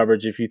press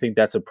coverage if you think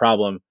that's a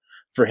problem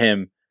for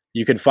him.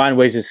 You can find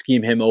ways to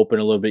scheme him open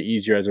a little bit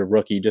easier as a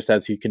rookie, just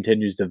as he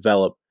continues to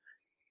develop.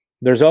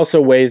 There's also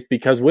ways,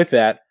 because with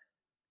that,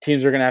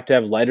 teams are going to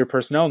have lighter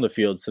personnel in the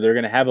field, so they're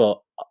going to have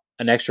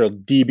an extra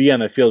DB on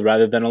the field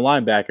rather than a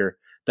linebacker.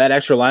 That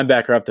extra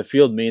linebacker off the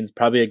field means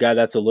probably a guy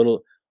that's a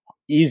little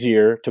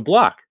easier to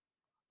block,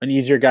 an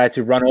easier guy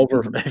to run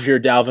over if you're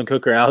Dalvin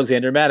Cook or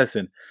Alexander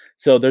Madison.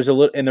 So there's a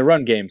little in the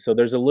run game. So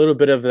there's a little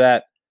bit of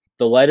that.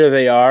 The lighter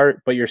they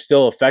are, but you're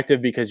still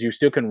effective because you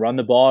still can run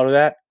the ball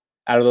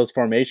out of those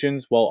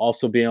formations while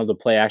also being able to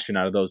play action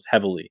out of those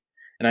heavily.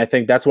 And I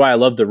think that's why I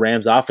love the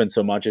Rams offense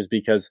so much, is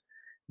because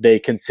they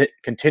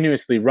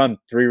continuously run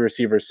 3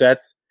 receiver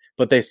sets,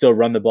 but they still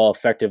run the ball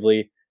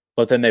effectively.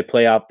 But then they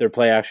play their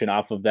play action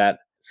off of that,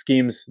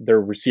 schemes their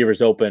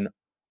receivers open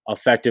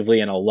effectively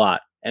and a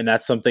lot. And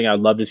that's something I'd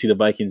love to see the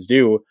Vikings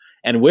do.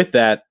 And with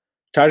that,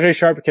 Tajay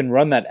Sharp can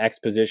run that X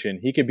position.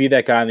 He could be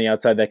that guy on the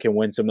outside that can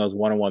win some of those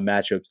one-on-one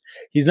matchups.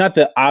 He's not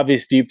the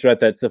obvious deep threat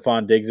that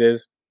Stephon Diggs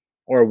is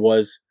or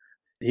was.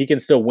 He can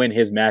still win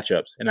his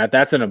matchups. And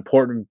that's an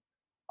important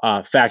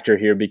factor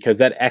here, because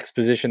that X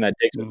position that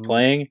Diggs was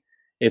playing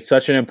is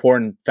such an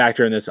important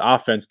factor in this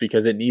offense,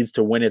 because it needs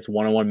to win its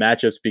one-on-one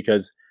matchups.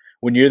 Because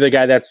when you're the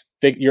guy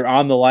you're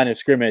on the line of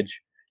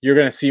scrimmage, you're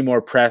going to see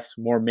more press,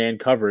 more man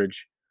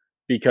coverage,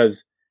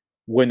 because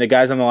when the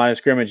guy's on the line of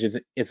scrimmage, it's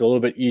a little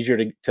bit easier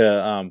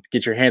to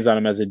get your hands on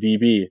him as a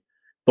DB.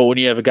 But when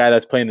you have a guy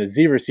that's playing the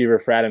Z receiver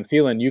for Adam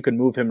Thielen, you can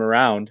move him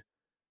around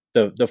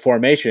the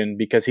formation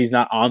because he's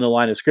not on the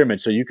line of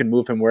scrimmage. So you can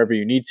move him wherever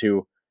you need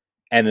to.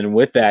 And then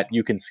with that,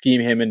 you can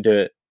scheme him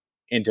into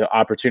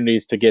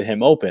opportunities to get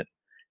him open.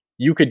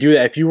 You could do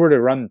that if you were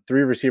to run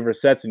 3 receiver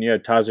sets and you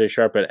had Tajay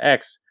Sharp at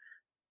X,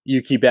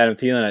 you keep Adam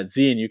Thielen at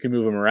Z and you can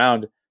move him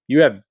around.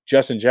 You have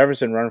Justin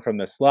Jefferson running from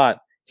the slot.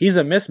 He's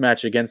a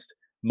mismatch against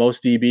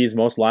most DBs,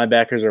 most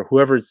linebackers, or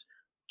whoever's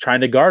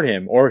trying to guard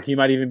him, or he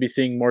might even be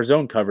seeing more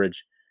zone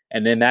coverage.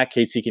 And in that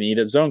case, he can eat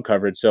up zone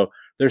coverage. So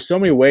there's so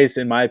many ways,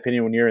 in my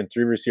opinion, when you're in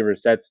 3 receiver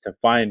sets, to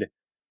find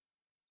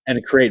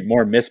and create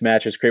more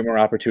mismatches, create more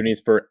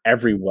opportunities for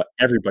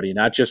everybody,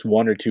 not just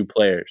 1 or 2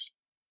 players.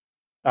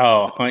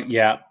 Oh,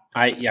 yeah.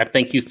 I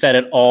think you said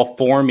it all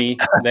for me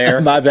there.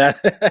 My bad.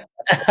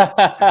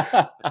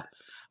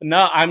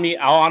 No, I mean,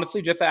 I'll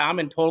honestly just say I'm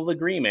in total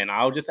agreement.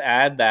 I'll just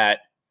add that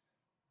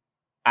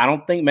I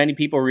don't think many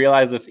people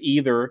realize this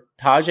either.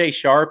 Tajay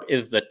Sharp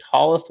is the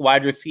tallest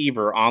wide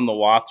receiver on the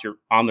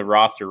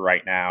roster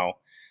right now.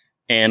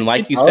 And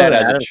like you said,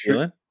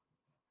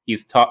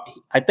 he's tall.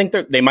 I think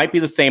they might be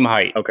the same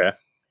height. Okay.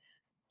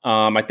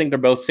 I think they're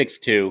both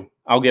 6'2".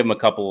 I'll give him a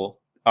couple.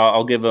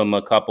 I'll give him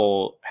a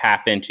couple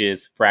half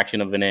inches, fraction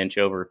of an inch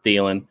over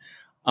Thielen.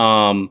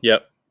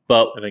 Yep.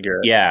 But I think you're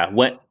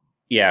right.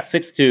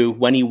 6'2".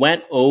 When he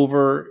went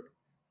over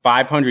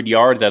 500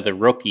 yards as a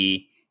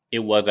rookie, it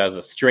was as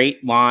a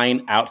straight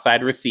line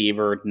outside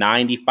receiver,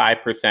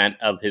 95%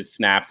 of his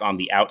snaps on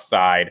the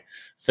outside.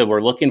 So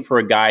we're looking for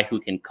a guy who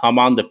can come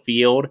on the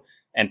field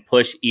and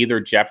push either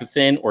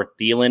Jefferson or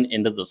Thielen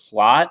into the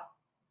slot.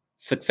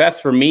 Success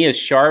for me is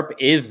Sharp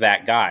is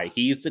that guy.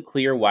 He's the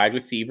clear wide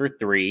receiver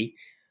 3.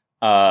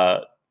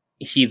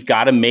 He's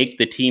got to make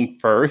the team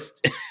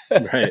first,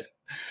 right?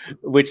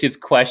 Which is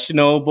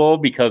questionable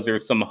because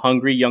there's some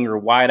hungry younger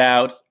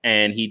wideouts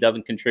and he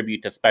doesn't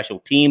contribute to special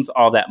teams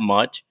all that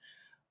much.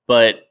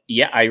 But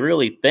yeah, I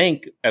really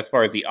think as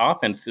far as the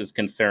offense is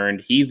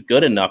concerned, he's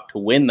good enough to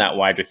win that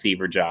wide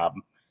receiver job.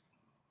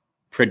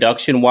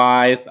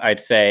 Production-wise, I'd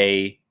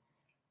say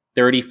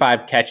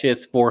 35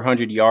 catches,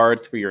 400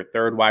 yards for your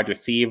 3rd wide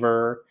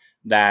receiver.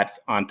 That's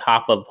on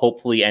top of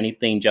hopefully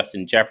anything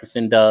Justin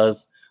Jefferson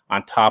does,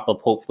 on top of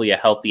hopefully a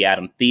healthy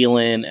Adam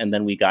Thielen. And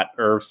then we got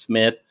Irv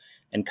Smith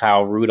and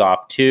Kyle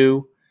Rudolph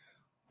too.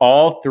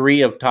 All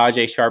 3 of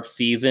Tajay Sharp's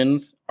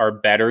seasons are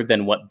better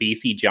than what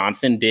BC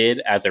Johnson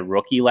did as a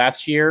rookie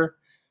last year.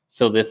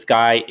 So this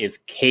guy is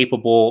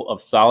capable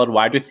of solid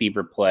wide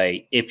receiver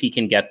play if he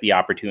can get the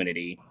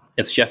opportunity.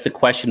 It's just a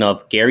question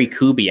of Gary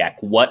Kubiak.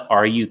 What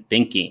are you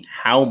thinking?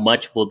 How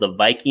much will the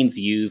Vikings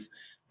use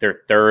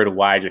their 3rd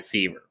wide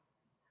receiver?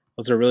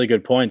 Those are really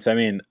good points. I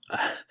mean,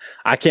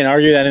 I can't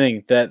argue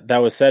anything that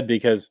was said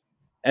because,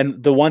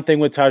 and the one thing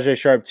with Tajay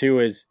Sharp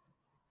too is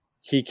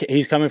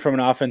he's coming from an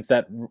offense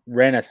that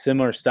ran a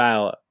similar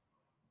style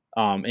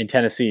in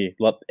Tennessee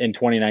in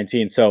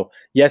 2019. So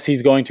yes,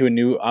 he's going to a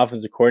new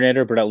offensive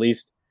coordinator, but at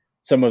least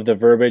some of the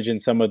verbiage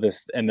and some of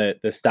this and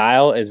the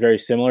style is very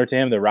similar to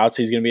him. The routes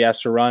he's going to be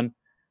asked to run.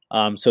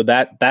 So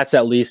that's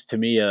at least to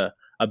me a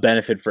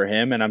benefit for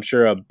him. And I'm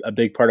sure a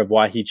big part of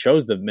why he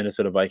chose the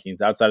Minnesota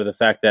Vikings, outside of the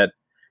fact that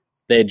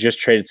they had just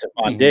traded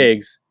Stephon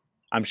Diggs.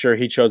 I'm sure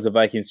he chose the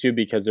Vikings too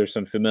because there's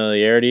some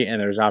familiarity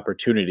and there's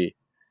opportunity.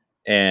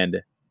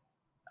 And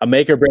a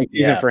make or break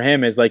season Yeah. for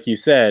him is, like you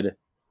said,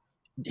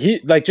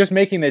 he like just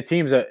making the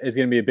teams is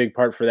going to be a big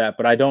part for that.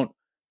 But I don't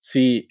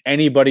see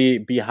anybody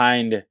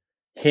behind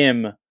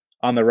him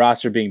on the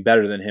roster being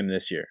better than him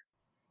this year.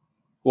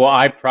 Well,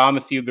 I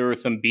promise you there were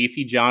some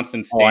BC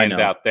Johnson stands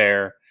know. out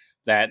there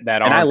that And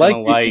I aren't like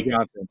gonna BC like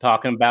Johnson.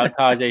 talking about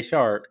Tajay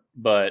Sharp,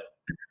 but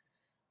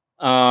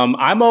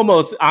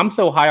I'm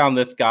so high on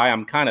this guy.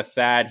 I'm kind of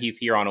sad he's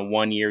here on a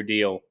 1-year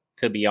deal,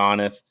 to be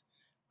honest.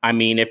 I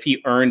mean, if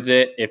he earns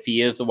it, if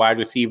he is the wide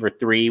receiver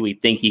 3 we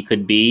think he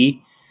could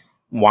be,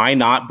 why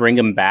not bring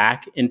him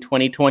back in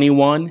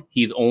 2021?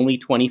 He's only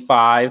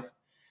 25.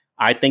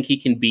 I think he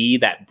can be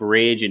that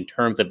bridge in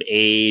terms of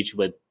age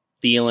with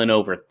Thielen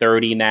over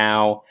 30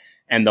 now,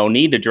 and they'll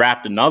need to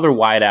draft another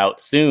wideout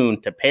soon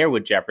to pair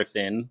with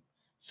Jefferson.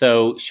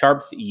 So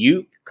Sharp's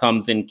youth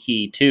comes in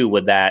key too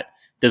with that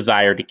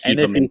desire to keep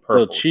him in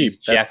purple. Cheap,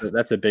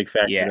 that's a big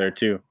factor there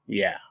too.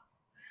 Yeah.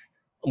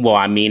 Well,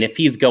 I mean, if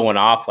he's going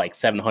off like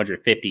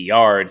 750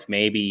 yards,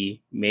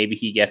 maybe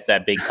he gets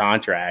that big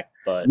contract.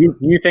 But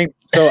you think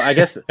so? I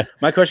guess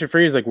my question for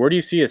you is like, where do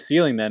you see a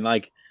ceiling then?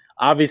 Like,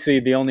 obviously,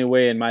 the only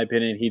way, in my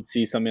opinion, he'd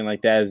see something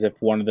like that is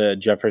if one of the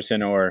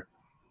Jefferson or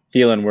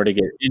Thielen were to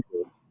get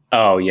injured.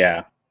 Oh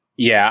yeah.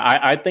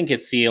 I think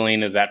his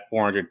ceiling is at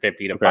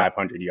 450 to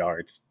 500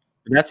 yards.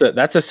 That's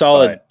a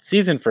solid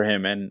season for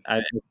him, and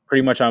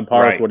pretty much on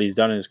par with what he's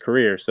done in his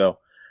career. So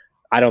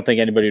I don't think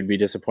anybody would be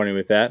disappointed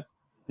with that.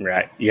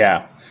 Right.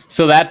 Yeah.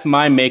 So that's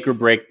my make or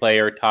break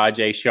player,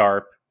 Tajay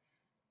Sharp.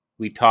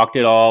 We talked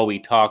it all. We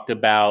talked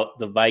about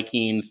the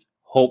Vikings,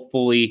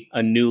 hopefully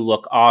a new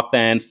look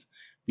offense.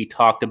 We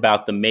talked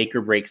about the make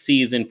or break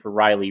season for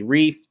Riley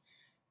Reiff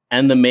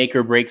and the make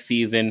or break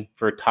season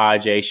for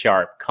Tajay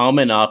Sharp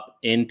coming up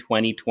in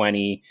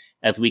 2020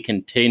 as we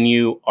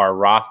continue our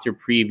roster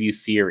preview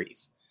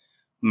series.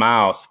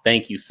 Miles,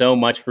 thank you so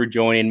much for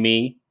joining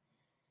me.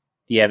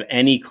 Do you have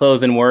any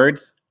closing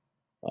words?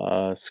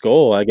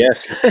 Skol, I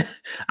guess.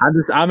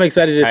 I'm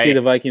excited to see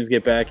the Vikings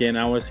get back in.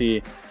 I want to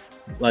see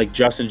like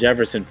Justin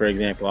Jefferson, for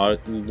example. I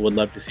would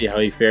love to see how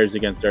he fares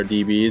against our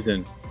DBs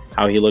and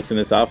how he looks in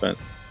this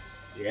offense.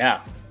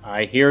 Yeah,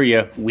 I hear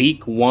you.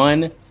 Week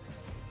 1,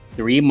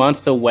 3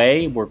 months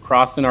away. We're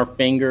crossing our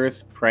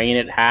fingers, praying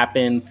it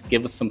happens.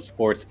 Give us some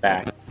sports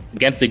back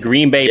against the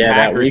Green Bay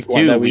Packers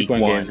too. That week 1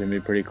 game's gonna be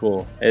pretty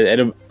cool.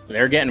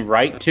 They're getting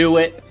right to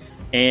it.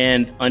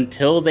 And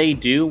until they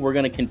do, we're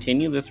going to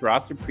continue this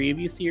roster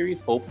preview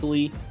series.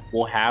 Hopefully,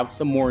 we'll have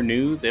some more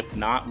news. If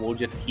not, we'll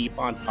just keep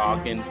on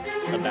talking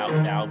about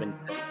Dalvin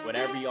Cook.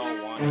 Whatever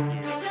y'all want to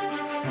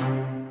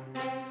hear.